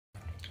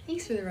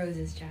Thanks for the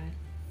roses, Chad.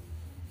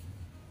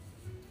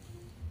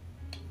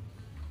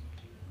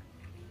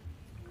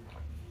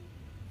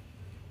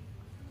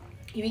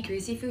 You eat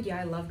greasy food? Yeah,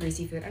 I love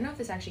greasy food. I don't know if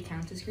this actually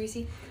counts as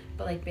greasy,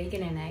 but like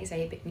bacon and eggs.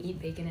 I eat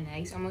bacon and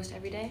eggs almost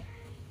every day.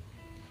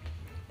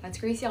 That's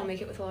greasy. I'll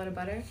make it with a lot of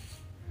butter.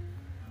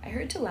 I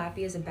heard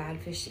tilapia is a bad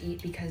fish to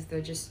eat because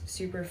they're just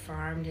super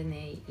farmed and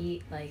they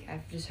eat, like,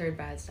 I've just heard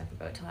bad stuff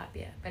about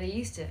tilapia. But I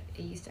used to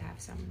have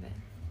some of it.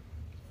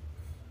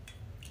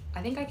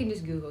 I think I can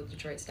just Google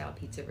Detroit style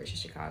pizza versus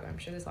Chicago. I'm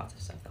sure there's lots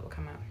of stuff that will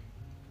come out.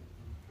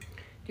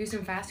 Do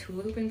some fast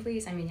hula hooping,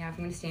 please. I mean, yeah, if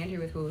I'm gonna stand here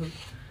with hula hoop,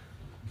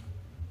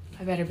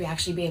 I better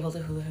actually be able to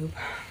hula hoop.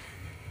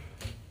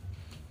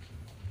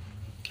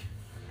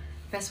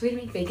 Best way to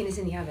make bacon is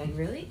in the oven.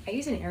 Really? I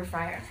use an air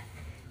fryer.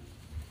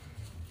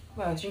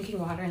 Well, I was drinking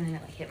water and then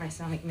it like hit my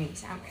stomach, made me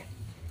sound weird.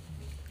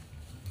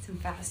 Some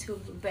fast hula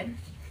hooping.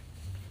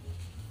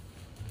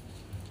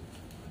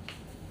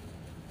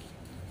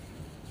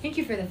 Thank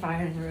you for the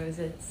fire and the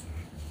roses.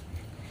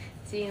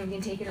 See, we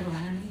can take it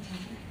around.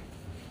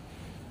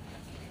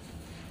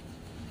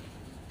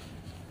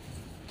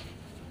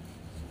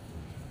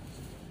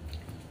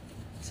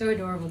 So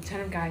adorable. A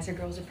ton of guys or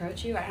girls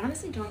approach you. I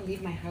honestly don't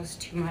leave my house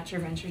too much or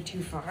venture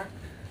too far,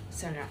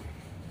 so no.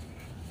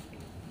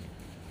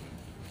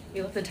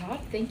 You love the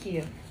top? Thank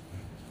you.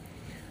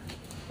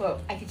 Whoa,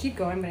 I could keep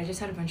going, but I just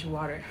had a bunch of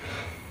water.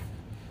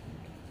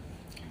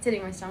 It's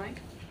hitting my stomach.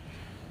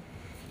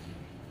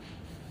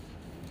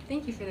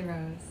 Thank you for the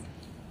rose.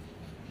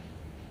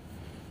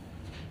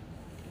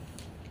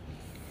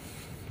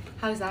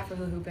 How's that for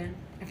hula hooping?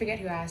 I forget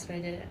who asked, but I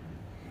did it.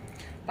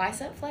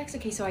 Bicep flex?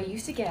 Okay, so I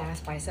used to get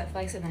asked bicep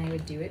flex and then I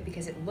would do it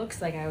because it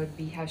looks like I would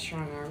have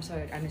strong arms, so I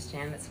would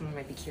understand that someone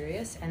might be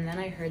curious. And then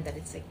I heard that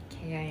it's like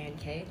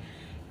K-I-N-K,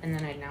 and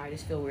then now I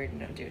just feel weird and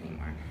don't do it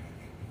anymore.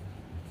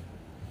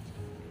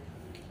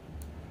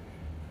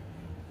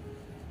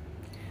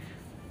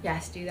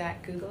 Yes, do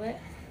that. Google it.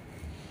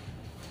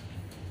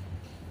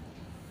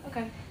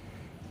 Okay.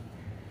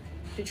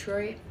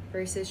 Detroit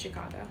versus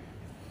Chicago.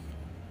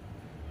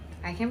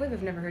 I can't believe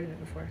I've never heard of it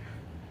before.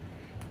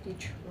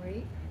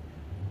 Detroit.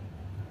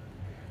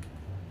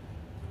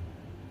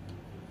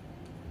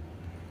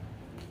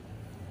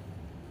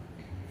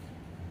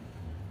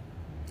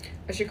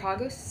 A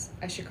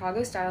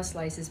Chicago style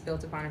slice is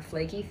built upon a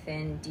flaky,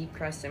 thin, deep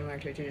crust similar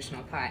to a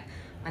traditional pie.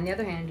 On the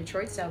other hand,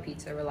 Detroit style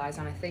pizza relies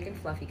on a thick and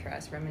fluffy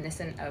crust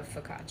reminiscent of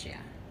focaccia.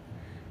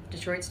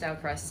 Detroit style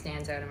crust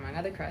stands out among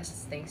other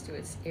crusts thanks to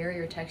its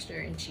airier texture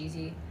and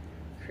cheesy,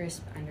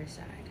 crisp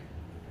underside.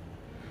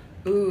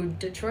 Ooh,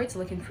 Detroit's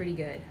looking pretty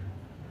good.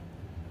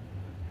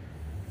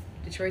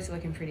 Detroit's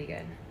looking pretty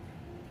good.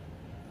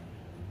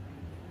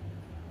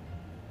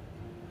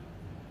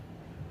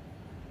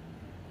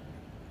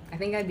 I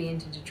think I'd be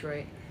into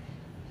Detroit.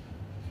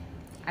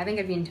 I think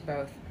I'd be into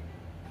both.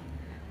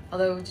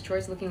 Although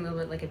Detroit's looking a little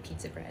bit like a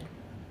pizza bread.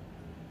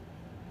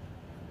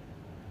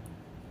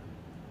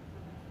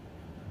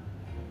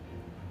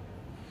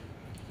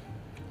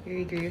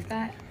 You agree with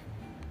that?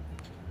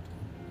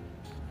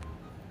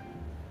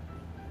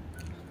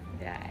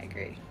 Yeah, I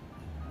agree.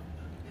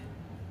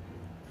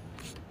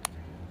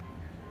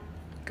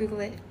 Google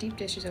it. If deep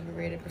dish is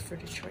overrated, prefer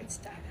Detroit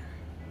style.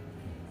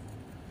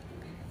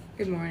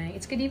 Good morning.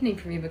 It's good evening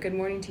for me, but good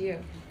morning to you.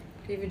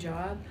 Do you have a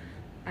job?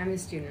 I'm a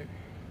student.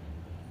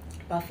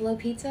 Buffalo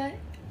pizza?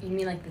 You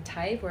mean like the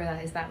type, or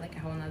is that like a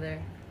whole nother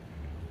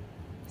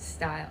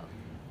style?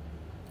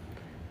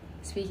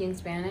 Speaking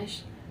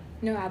Spanish?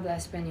 No habla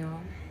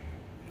español.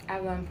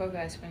 Habla un poco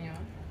español.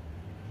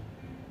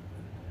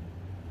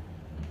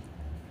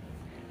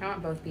 I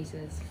want both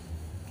pieces.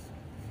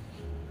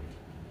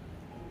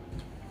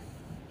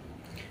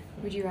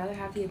 Would you rather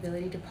have the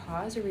ability to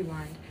pause or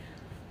rewind?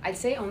 I'd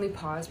say only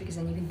pause because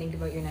then you can think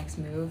about your next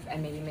move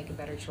and maybe make a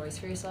better choice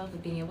for yourself.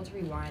 But being able to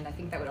rewind, I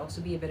think that would also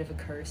be a bit of a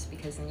curse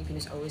because then you can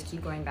just always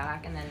keep going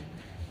back and then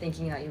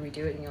thinking that you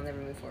redo it and you'll never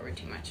move forward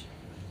too much.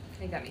 I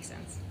think that makes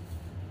sense.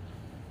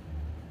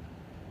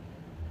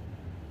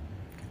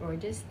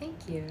 Gorgeous,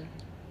 thank you.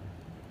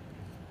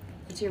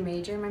 What's your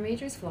major? My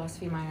major is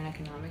philosophy, minor in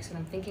economics, and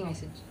I'm thinking I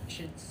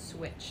should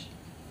switch.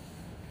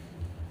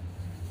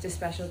 It's a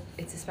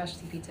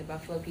specialty pizza,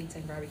 buffalo pizza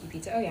and barbecue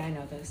pizza. Oh yeah, I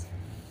know those.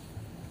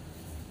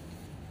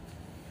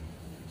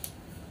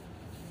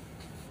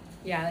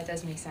 Yeah, that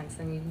does make sense.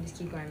 Then you can just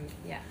keep going,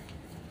 yeah.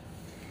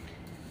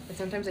 But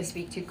sometimes I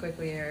speak too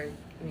quickly or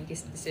make a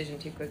decision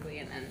too quickly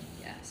and then,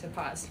 yeah, so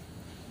pause.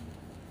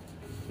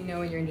 You know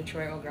when you're in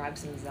Detroit, we'll grab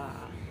some za.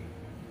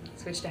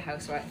 Switch to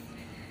housewife.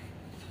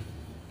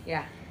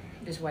 Yeah,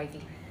 just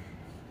wifey.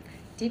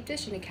 Deep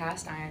dish in a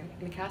cast iron.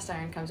 And the cast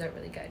iron comes out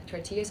really good.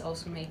 Tortillas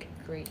also make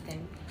great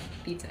thin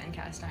pizza in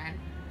cast iron.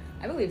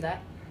 I believe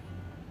that.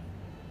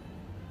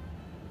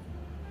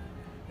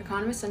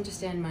 Economists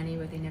understand money,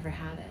 but they never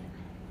have it.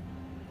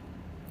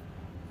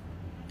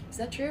 Is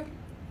that true?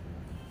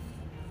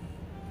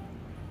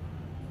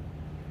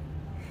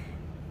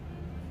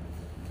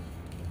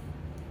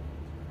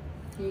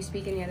 Can you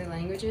speak any other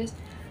languages?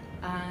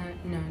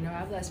 No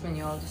habla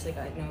español, just like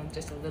I know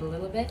just a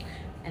little bit.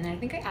 And then I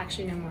think I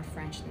actually know more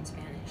French than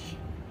Spanish.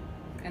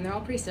 And they're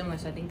all pretty similar,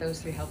 so I think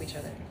those three help each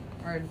other.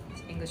 Or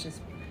English and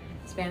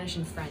Spanish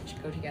and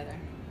French go together.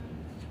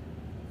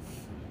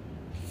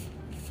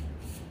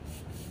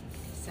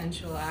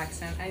 Sensual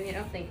accent. I mean, I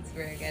don't think it's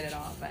very good at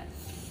all, but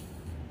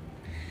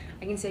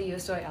I can say yo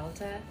soy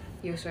alta,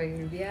 yo soy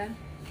rubia.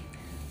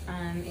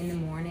 In the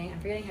morning, I'm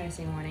forgetting how to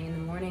say morning. In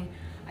the morning,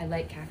 I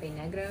like cafe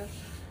negro,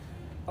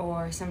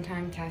 or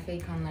sometimes cafe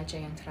con leche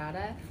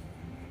entrada,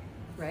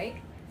 right?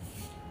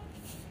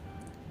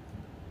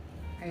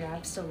 Are your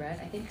abs still red?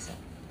 I think so.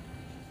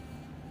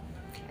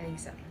 I think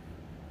so.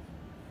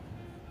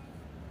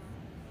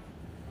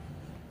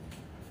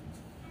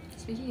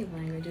 Speaking of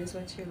languages,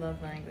 what's your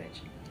love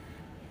language?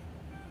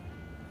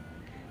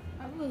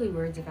 Probably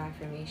words of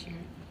affirmation.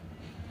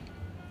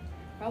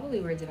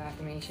 Probably words of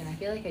affirmation. I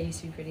feel like I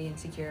used to be pretty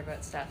insecure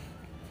about stuff.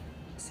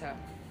 So,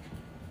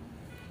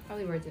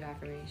 probably words of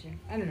affirmation.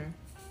 I don't know.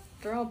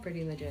 They're all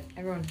pretty legit.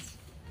 Everyone's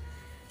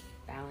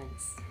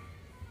balance.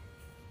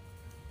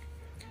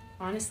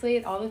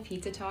 Honestly, all the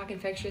pizza talk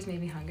and pictures made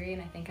me hungry,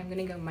 and I think I'm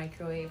gonna go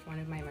microwave one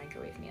of my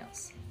microwave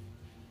meals.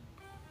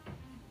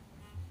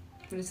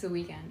 But it's the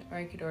weekend, or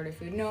I could order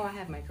food. No, I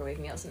have microwave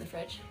meals in the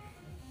fridge.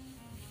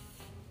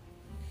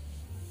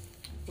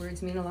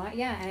 Words mean a lot.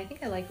 Yeah, and I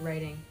think I like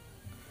writing.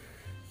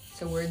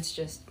 So words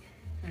just,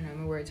 I don't know,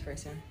 I'm a words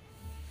person.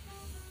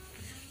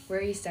 Where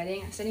are you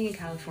studying? I'm studying in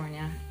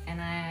California.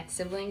 And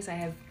siblings, I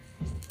have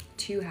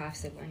 2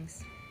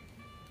 half-siblings.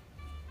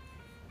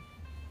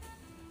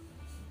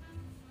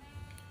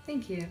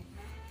 Thank you.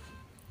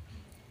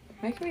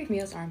 Microwave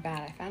meals aren't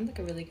bad. I found like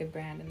a really good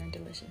brand and they're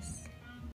delicious.